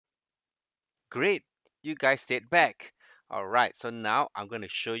Great, you guys stayed back. All right, so now I'm going to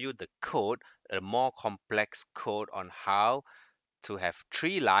show you the code, a more complex code on how to have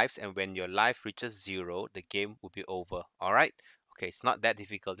 3 lives, and when your life reaches 0, the game will be over. All right, okay, it's not that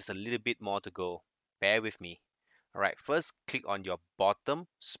difficult, there's a little bit more to go. Bear with me. All right, first click on your bottom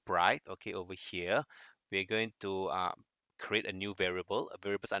sprite, okay, over here. We're going to create a new variable. A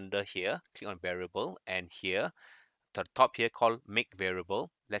variable's under here. Click on variable, and here to the top here called make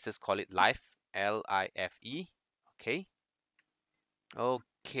variable. Let's just call it life, L-I-F-E. Okay.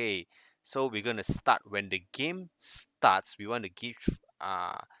 Okay. So we're gonna start when the game starts. We want to give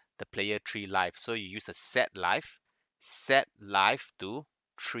the player 3 life. So you use the set life to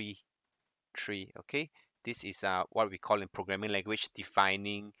 3. Okay. This is what we call in programming language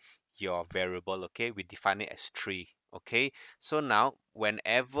defining your variable. Okay, we define it as 3. Okay, so now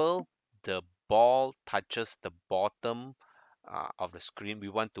whenever the ball touches the bottom of the screen, we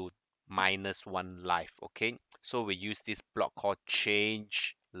want to minus 1 life. Okay, so we use this block called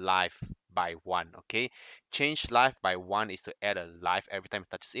change life by 1. Okay, change life by 1 is to add a life every time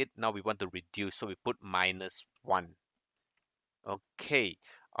it touches it. Now we want to reduce, so we put minus 1. Okay,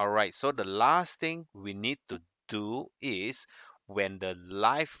 all right. So the last thing we need to do is when the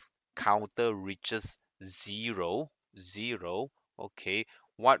life counter reaches zero, okay,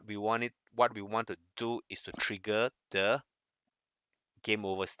 what we want to do is to trigger the game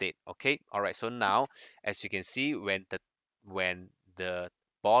over state. Okay, all right. So now, as you can see, when the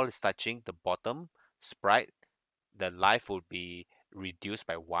ball is touching the bottom sprite, the life will be reduced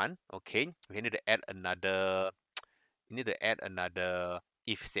by 1. Okay, we need to add another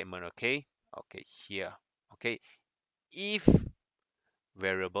if statement. Okay, here. Okay, if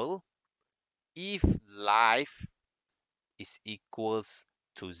variable, if life is equals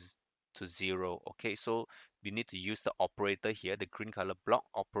to 0. Okay, so we need to use the operator here, the green color block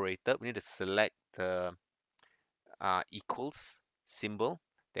operator. We need to select the equals symbol.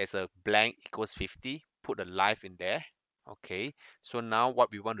 There's a blank equals 50, put a life in there. Okay, so now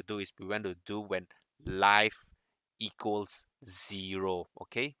what we want to do is we want to do when life equals 0.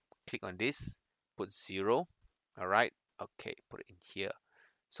 Okay, click on this, put 0. All right, okay, put it in here.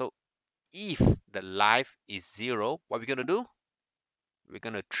 So if the life is 0, what we're going to do, we're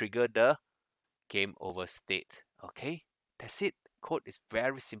going to trigger the game over state. Okay, that's it. Code is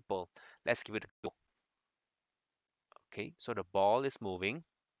very simple. Let's give it a go. Okay, so the ball is moving.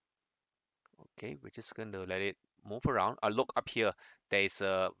 Okay, we're just going to let it move around. Look up here. There is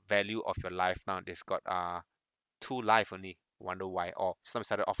a value of your life now. It's got 2 life only. Wonder why. Oh, some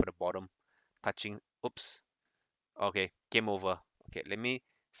started off at the bottom, touching. Oops. Okay, game over. Okay, let me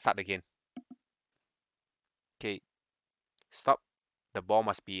start again. Okay, stop. The ball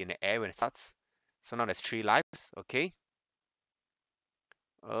must be in the air when it starts. So now there's 3 lives. Okay.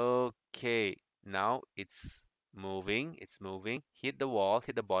 Okay, now it's moving. It's moving. Hit the wall.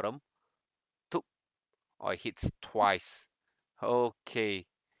 Hit the bottom. Toop. Or it hits twice. Okay.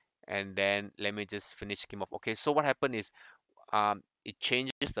 And then let me just finish game off. Okay, so what happened is it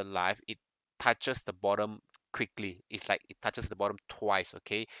changes the life. It touches the bottom quickly. It's like it touches the bottom twice.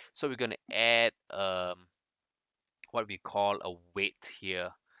 Okay, so we're gonna add what we call a weight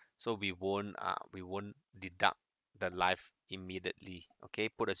here, so we won't deduct the life immediately. Okay,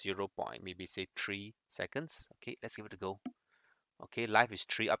 put a 0 point, maybe say 3 seconds. Okay, let's give it a go. Okay, life is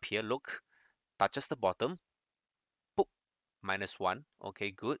 3 up here. Look, touches the bottom. Boop, minus 1.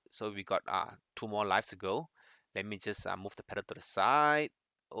 Okay, good. So we got 2 more lives to go. Let me just move the pedal to the side.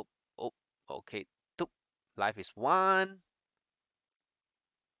 Oh, oh, okay. Toop. Life is 1.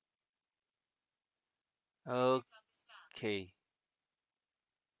 Okay.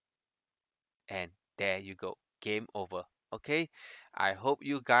 And there you go. Game over. Okay. I hope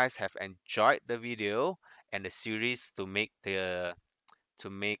you guys have enjoyed the video and the series to make the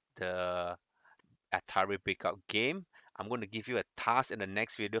Atari Breakout game. I'm going to give you a task in the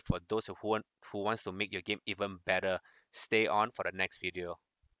next video for those who wants to make your game even better. Stay on for the next video.